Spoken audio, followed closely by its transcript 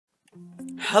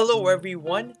Hello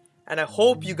everyone, and I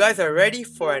hope you guys are ready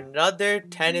for another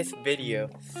tennis video.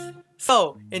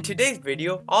 So, in today's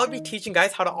video, I'll be teaching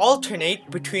guys how to alternate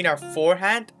between our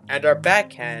forehand and our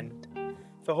backhand.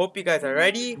 So hope you guys are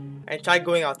ready and try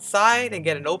going outside and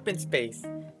get an open space.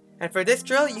 And for this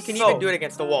drill, you can even do it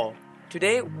against the wall.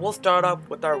 Today, we'll start off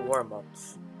with our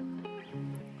warm-ups.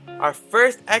 Our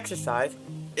first exercise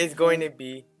is going to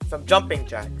be some jumping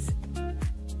jacks.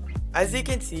 As you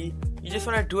can see, you just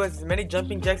want to do as many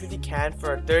jumping jacks as you can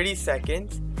for 30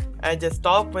 seconds and just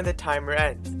stop when the timer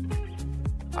ends.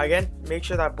 Again, make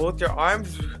sure that both your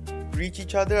arms reach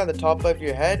each other on the top of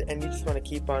your head and you just want to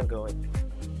keep on going.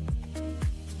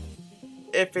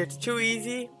 If it's too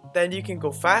easy, then you can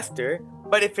go faster,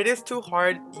 but if it is too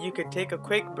hard, you can take a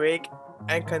quick break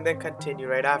and can then continue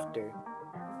right after.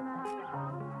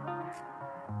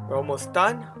 We're almost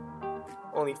done.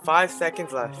 Only 5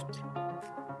 seconds left.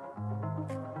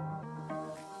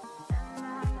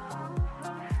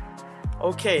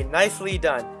 Okay, nicely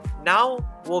done. Now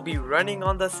we'll be running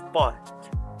on the spot.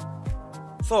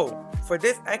 So for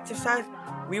this exercise,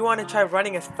 we want to try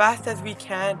running as fast as we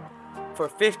can for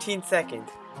 15 seconds.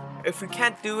 If we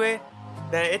can't do it,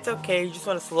 then it's okay, you just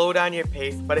want to slow down your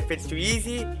pace. But if it's too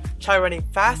easy, try running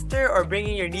faster or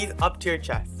bringing your knees up to your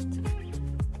chest.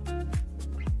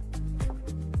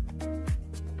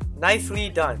 Nicely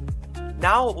done.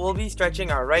 Now we'll be stretching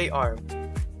our right arm.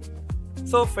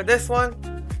 So for this one,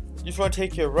 you just want to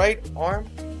take your right arm,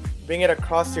 bring it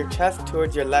across your chest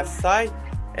towards your left side,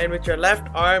 and with your left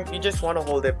arm, you just want to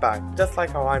hold it back, just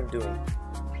like how I'm doing.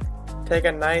 Take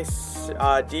a nice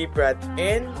deep breath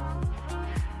in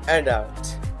and out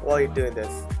while you're doing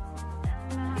this.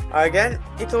 Again,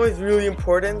 it's always really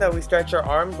important that we stretch our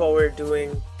arms while we're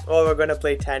going to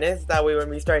play tennis. That way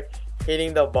when we start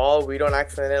hitting the ball, we don't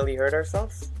accidentally hurt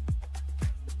ourselves.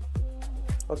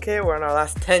 Okay, we're on our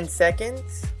last 10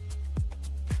 seconds.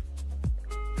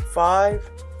 5,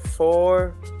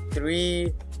 4,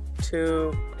 3,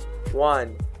 2,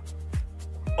 1.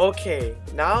 Okay,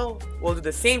 now we'll do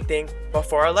the same thing but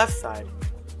for our left side.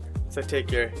 So take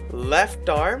your left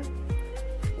arm,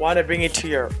 want to bring it to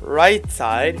your right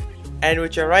side, and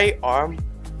with your right arm,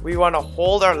 we want to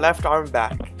hold our left arm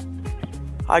back.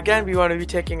 Again, we want to be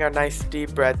taking a nice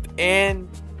deep breath in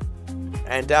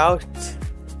and out,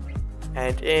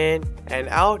 and in and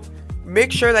out.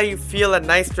 Make sure that you feel a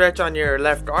nice stretch on your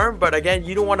left arm, but again,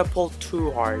 you don't want to pull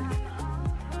too hard.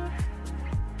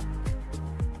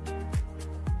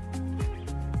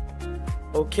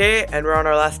 Okay, and we're on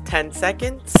our last 10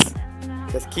 seconds.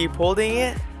 Just keep holding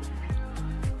it.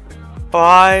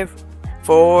 5,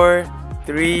 4,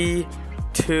 3,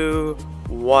 2,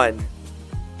 1.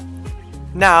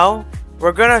 Now,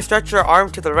 we're going to stretch our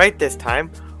arm to the right this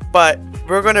time, but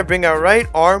we're going to bring our right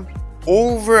arm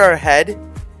over our head.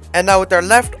 And now with our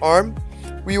left arm,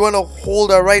 we want to hold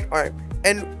our right arm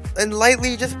and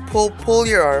lightly just pull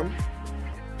your arm.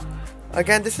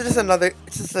 Again, this is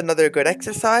just another good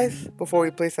exercise before we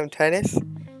play some tennis.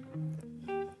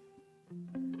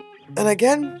 And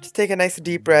again, just take a nice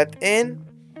deep breath in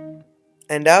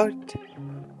and out,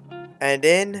 and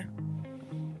in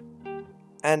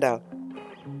and out.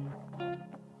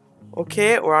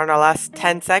 Okay, we're on our last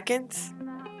 10 seconds.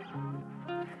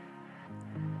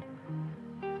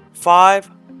 5,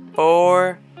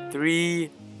 4,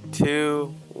 3,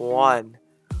 2, 1.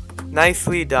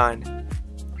 Nicely done.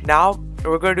 Now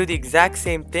we're going to do the exact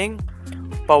same thing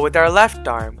but with our left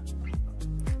arm.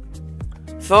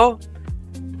 So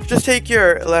just take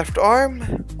your left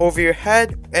arm over your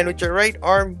head, and with your right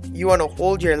arm you want to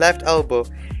hold your left elbow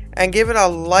and give it a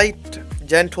light,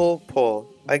 gentle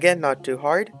pull. Again, not too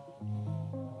hard.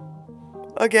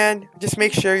 Again, just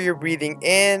make sure you're breathing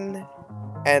in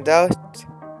and out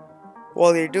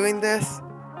while you're doing this.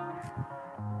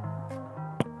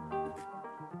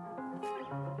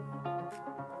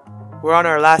 We're on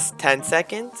our last 10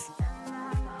 seconds.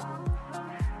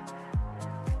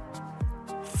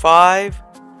 5,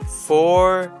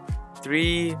 4,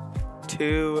 3,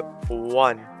 2,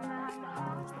 1.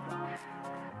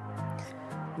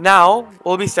 Now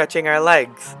we'll be stretching our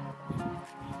legs.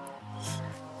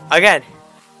 Again,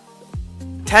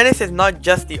 tennis is not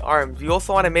just the arms. We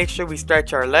also want to make sure we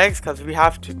stretch our legs because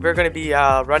we're going to be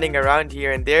running around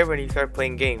here and there when you start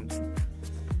playing games.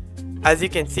 As you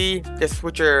can see, just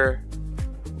with your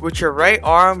right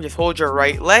arm, just hold your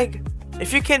right leg.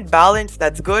 If you can balance,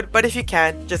 that's good, but if you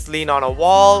can't, just lean on a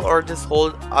wall or just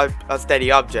hold a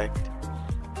steady object.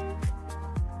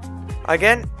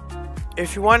 Again,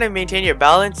 if you want to maintain your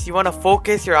balance, you want to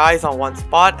focus your eyes on one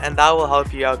spot, and that will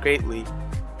help you out greatly.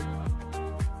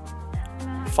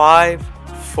 5,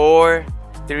 4,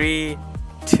 3,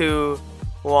 2,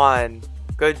 1.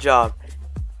 Good job.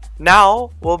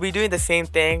 Now we'll be doing the same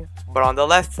thing but on the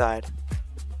left side.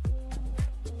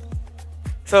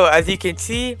 So as you can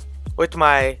see, with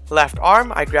my left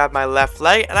arm I grab my left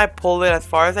leg and I pull it as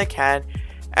far as I can,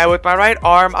 and with my right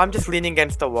arm I'm just leaning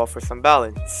against the wall for some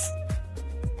balance.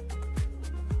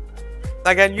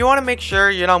 Again, you want to make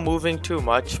sure you're not moving too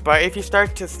much, but if you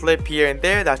start to slip here and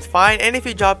there, that's fine, and if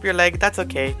you drop your leg, that's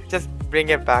okay. Just bring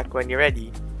it back when you're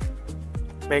ready.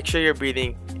 Make sure you're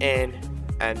breathing in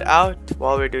and out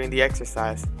while we're doing the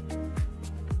exercise.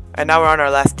 And now we're on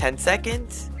our last 10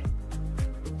 seconds.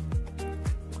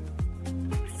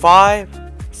 5,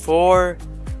 4,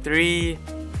 3,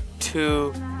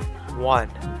 2,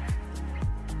 1.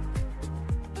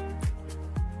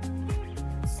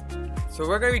 So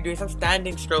we're going to be doing some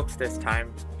standing strokes this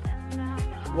time.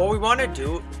 What we want to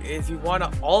do is we want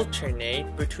to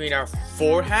alternate between our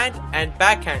forehand and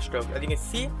backhand stroke. As you can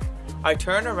see, I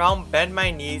turn around, bend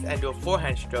my knees and do a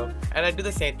forehand stroke, and I do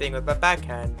the same thing with my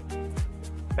backhand.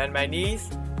 Bend my knees,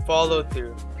 follow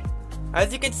through.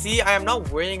 As you can see, I am not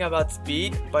worrying about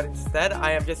speed, but instead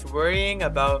I am just worrying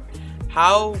about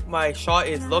how my shot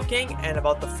is looking and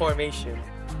about the formation.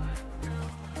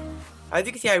 As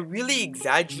you can see, I really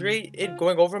exaggerate it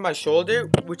going over my shoulder,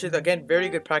 which is again very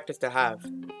good practice to have.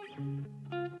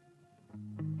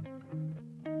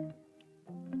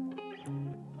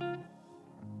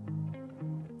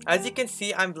 As you can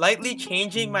see, I'm lightly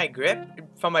changing my grip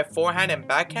from my forehand and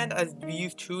backhand as we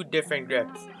use two different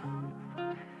grips.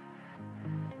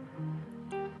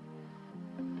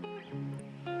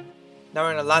 Now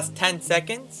we're in the last 10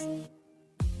 seconds.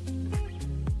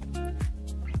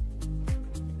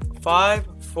 5,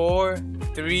 4,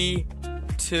 3,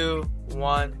 2,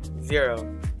 1,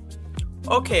 0.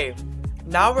 Okay,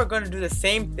 now we're going to do the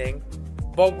same thing,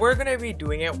 but we're going to be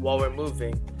doing it while we're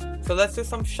moving. So let's do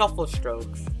some shuffle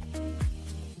strokes.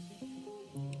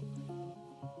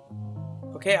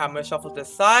 Okay, I'm going to shuffle to the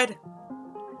side,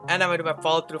 and I'm going to do my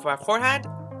follow through for my forehand,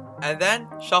 and then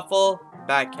shuffle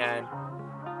backhand.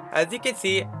 As you can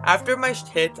see, after my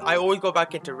hits, I always go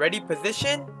back into ready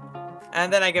position,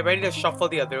 and then I get ready to shuffle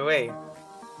the other way.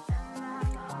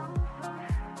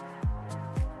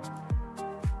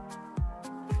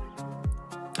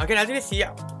 Okay, as you can see,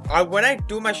 when I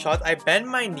do my shots, I bend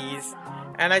my knees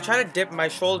and I try to dip my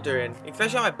shoulder in,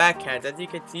 especially on my backhand. As you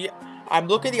can see, I'm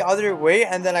looking the other way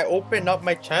and then I open up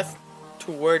my chest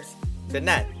towards the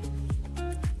net.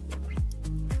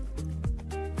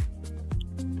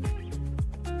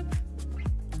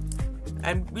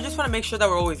 And we just want to make sure that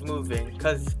we're always moving,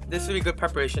 because this will be good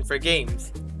preparation for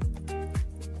games.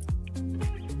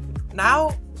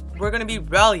 Now we're going to be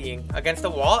rallying against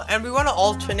the wall, and we want to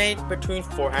alternate between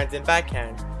forehands and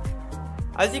backhand.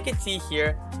 As you can see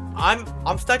here,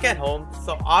 I'm stuck at home,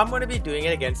 so I'm going to be doing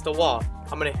it against the wall.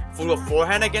 I'm going to do a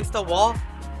forehand against the wall,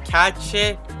 catch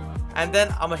it, and then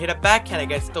I'm going to hit a backhand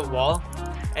against the wall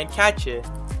and catch it.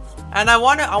 And I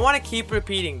want to keep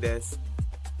repeating this.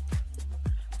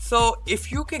 So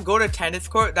if you can go to tennis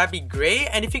court, that'd be great.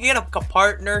 And if you get a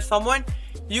partner, someone,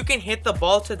 you can hit the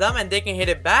ball to them and they can hit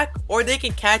it back, or they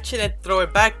can catch it and throw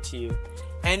it back to you.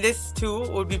 And this too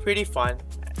would be pretty fun,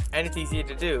 and it's easy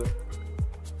to do.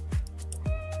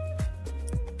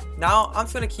 Now I'm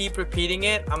just gonna keep repeating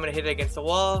it. I'm gonna hit it against the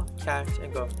wall, catch,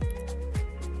 and go.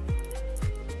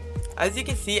 As you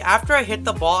can see, after I hit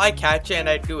the ball, I catch it and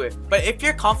I do it. But if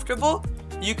you're comfortable,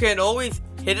 you can always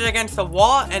hit it against the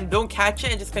wall and don't catch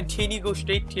it and just continue to go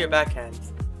straight to your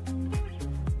backhands.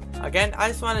 Again, I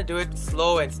just want to do it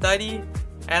slow and steady,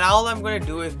 and all I'm going to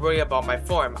do is worry about my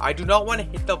form. I do not want to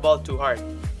hit the ball too hard.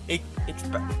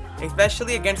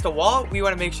 Especially against the wall, we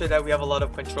want to make sure that we have a lot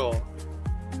of control.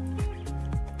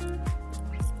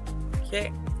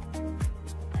 Okay.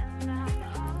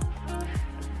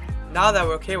 Now that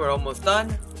we're okay, we're almost done.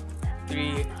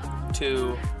 3,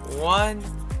 2, 1.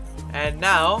 And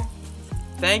now,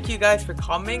 thank you guys for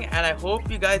coming, and I hope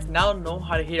you guys now know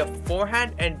how to hit a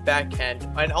forehand and backhand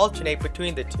and alternate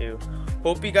between the two.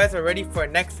 Hope you guys are ready for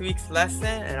next week's lesson,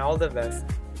 and all the best.